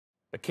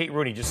Kate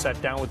Rooney just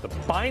sat down with the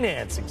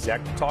Binance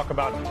exec to talk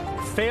about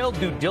failed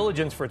due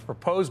diligence for its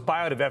proposed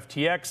buyout of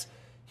FTX.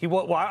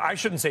 Well, I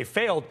shouldn't say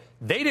failed.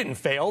 They didn't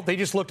fail. They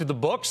just looked at the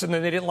books, and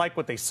then they didn't like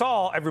what they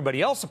saw.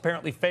 Everybody else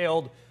apparently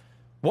failed.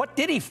 What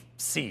did he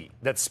see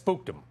that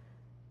spooked him?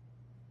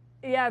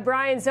 Yeah,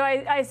 Brian, so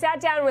I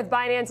sat down with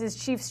Binance's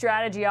chief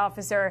strategy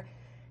officer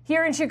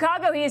here in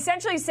Chicago. He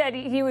essentially said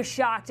he was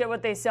shocked at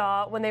what they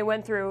saw when they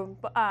went through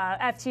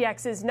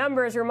FTX's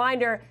numbers.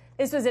 Reminder,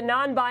 this was a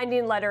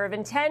non-binding letter of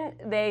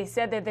intent. They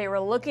said that they were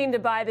looking to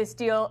buy this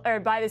deal or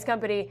buy this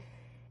company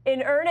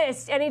in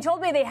earnest. And he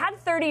told me they had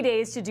 30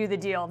 days to do the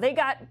deal. They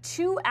got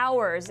 2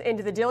 hours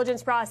into the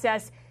diligence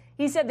process.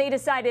 He said they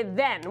decided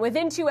then,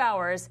 within 2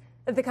 hours,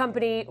 that the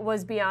company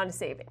was beyond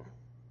saving.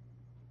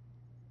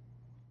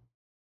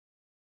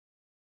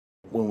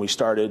 When we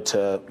started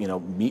to,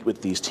 meet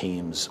with these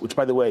teams, which,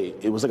 by the way,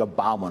 it was like a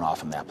bomb went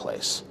off in that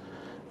place.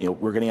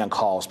 We're getting on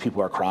calls,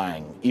 people are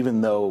crying,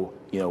 even though,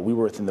 we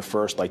were within the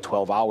first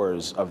 12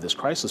 hours of this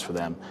crisis for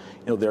them.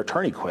 Their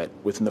attorney quit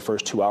within the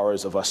first 2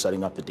 hours of us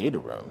setting up the data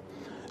room.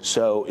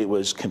 So it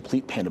was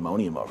complete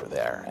pandemonium over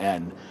there.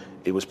 And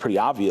it was pretty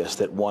obvious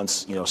that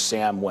once,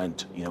 Sam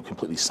went,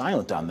 completely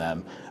silent on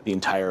them, the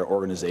entire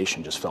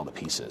organization just fell to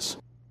pieces.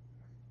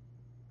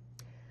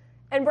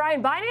 And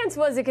Brian, Binance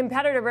was a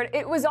competitor, but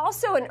it was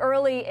also an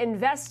early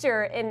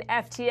investor in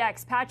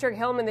FTX. Patrick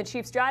Hillman, the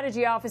chief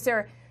strategy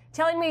officer,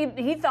 telling me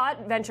he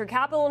thought venture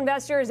capital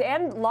investors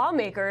and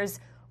lawmakers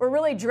were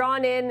really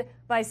drawn in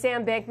by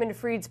Sam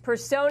Bankman-Fried's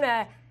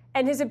persona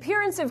and his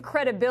appearance of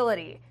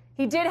credibility.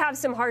 He did have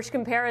some harsh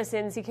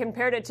comparisons. He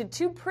compared it to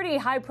two pretty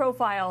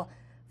high-profile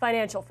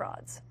financial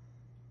frauds.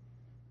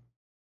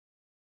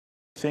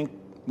 I think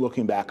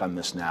looking back on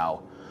this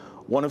now,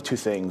 one of two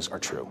things are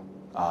true.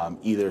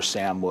 Either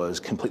Sam was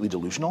completely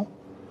delusional,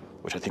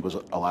 which I think was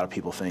a lot of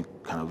people think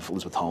kind of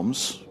Elizabeth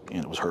Holmes,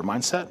 it was her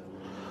mindset,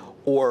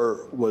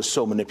 or was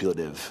so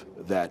manipulative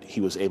that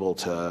he was able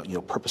to,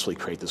 purposely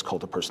create this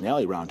cult of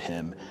personality around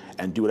him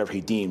and do whatever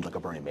he deemed like a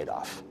Bernie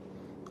Madoff.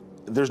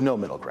 There's no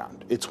middle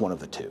ground. It's one of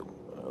the two.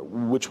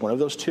 Which one of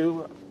those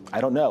two?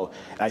 I don't know.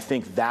 And I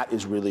think that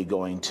is really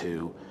going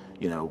to,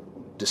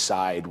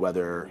 decide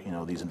whether,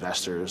 these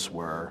investors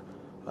were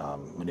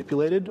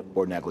manipulated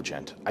or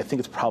negligent. I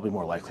think it's probably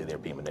more likely they're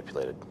being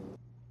manipulated.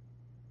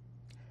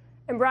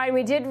 And Brian,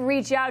 we did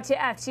reach out to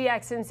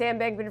FTX and Sam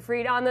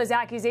Bankman-Fried on those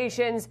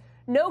accusations.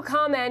 No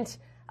comment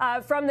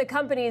from the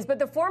companies, but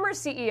the former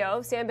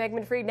CEO, Sam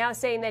Bankman-Fried, now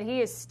saying that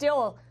he is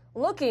still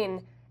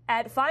looking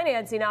at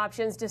financing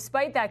options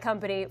despite that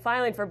company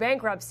filing for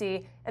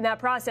bankruptcy and that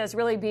process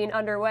really being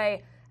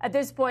underway at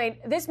this point.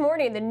 This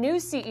morning, the new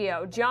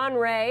CEO, John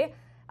Ray,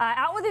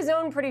 out with his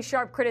own pretty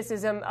sharp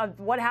criticism of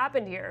what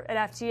happened here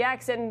at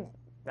FTX. And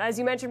as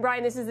you mentioned,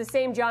 Brian, this is the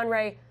same John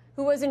Ray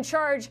who was in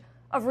charge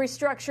of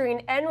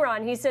restructuring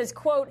Enron. He says,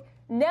 quote,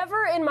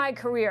 "Never in my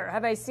career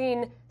have I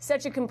seen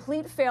such a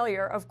complete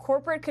failure of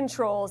corporate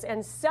controls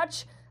and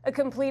such a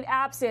complete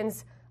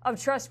absence of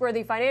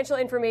trustworthy financial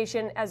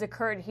information as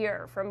occurred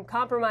here, from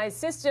compromised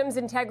systems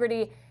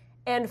integrity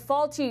and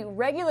faulty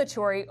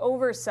regulatory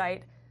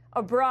oversight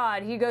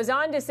abroad." He goes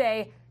on to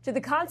say, "To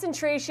the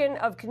concentration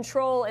of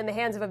control in the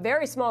hands of a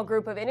very small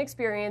group of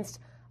inexperienced,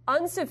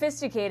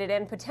 unsophisticated,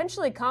 and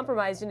potentially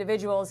compromised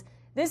individuals,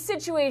 this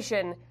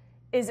situation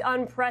is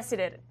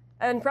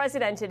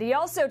unprecedented." He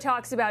also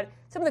talks about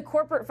some of the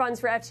corporate funds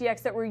for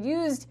FTX that were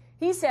used,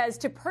 he says,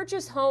 to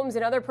purchase homes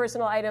and other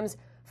personal items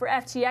for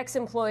FTX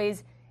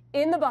employees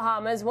in the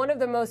Bahamas. One of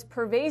the most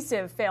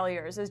pervasive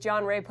failures, as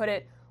John Ray put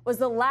it, was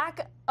the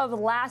lack of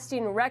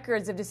lasting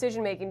records of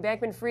decision-making.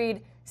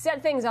 Bankman-Fried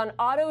set things on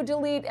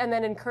auto-delete and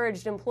then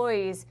encouraged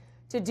employees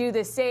to do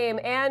the same.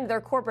 And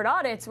their corporate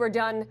audits were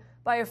done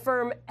by a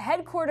firm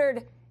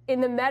headquartered in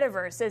the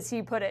metaverse, as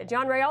he put it.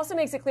 John Ray also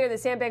makes it clear that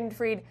Sam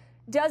Bankman-Fried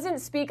doesn't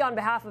speak on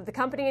behalf of the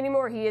company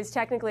anymore. He is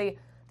technically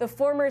the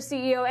former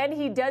CEO, and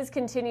he does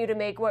continue to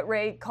make what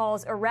Ray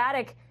calls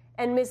erratic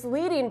and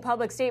misleading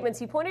public statements.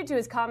 He pointed to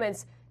his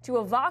comments to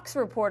a Vox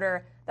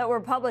reporter that were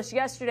published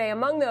yesterday.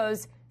 Among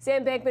those,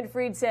 Sam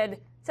Bankman-Fried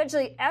said,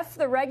 essentially, F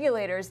the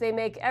regulators, they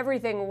make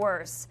everything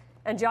worse.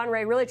 And John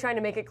Ray really trying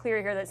to make it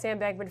clear here that Sam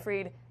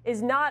Bankman-Fried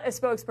is not a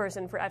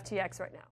spokesperson for FTX right now.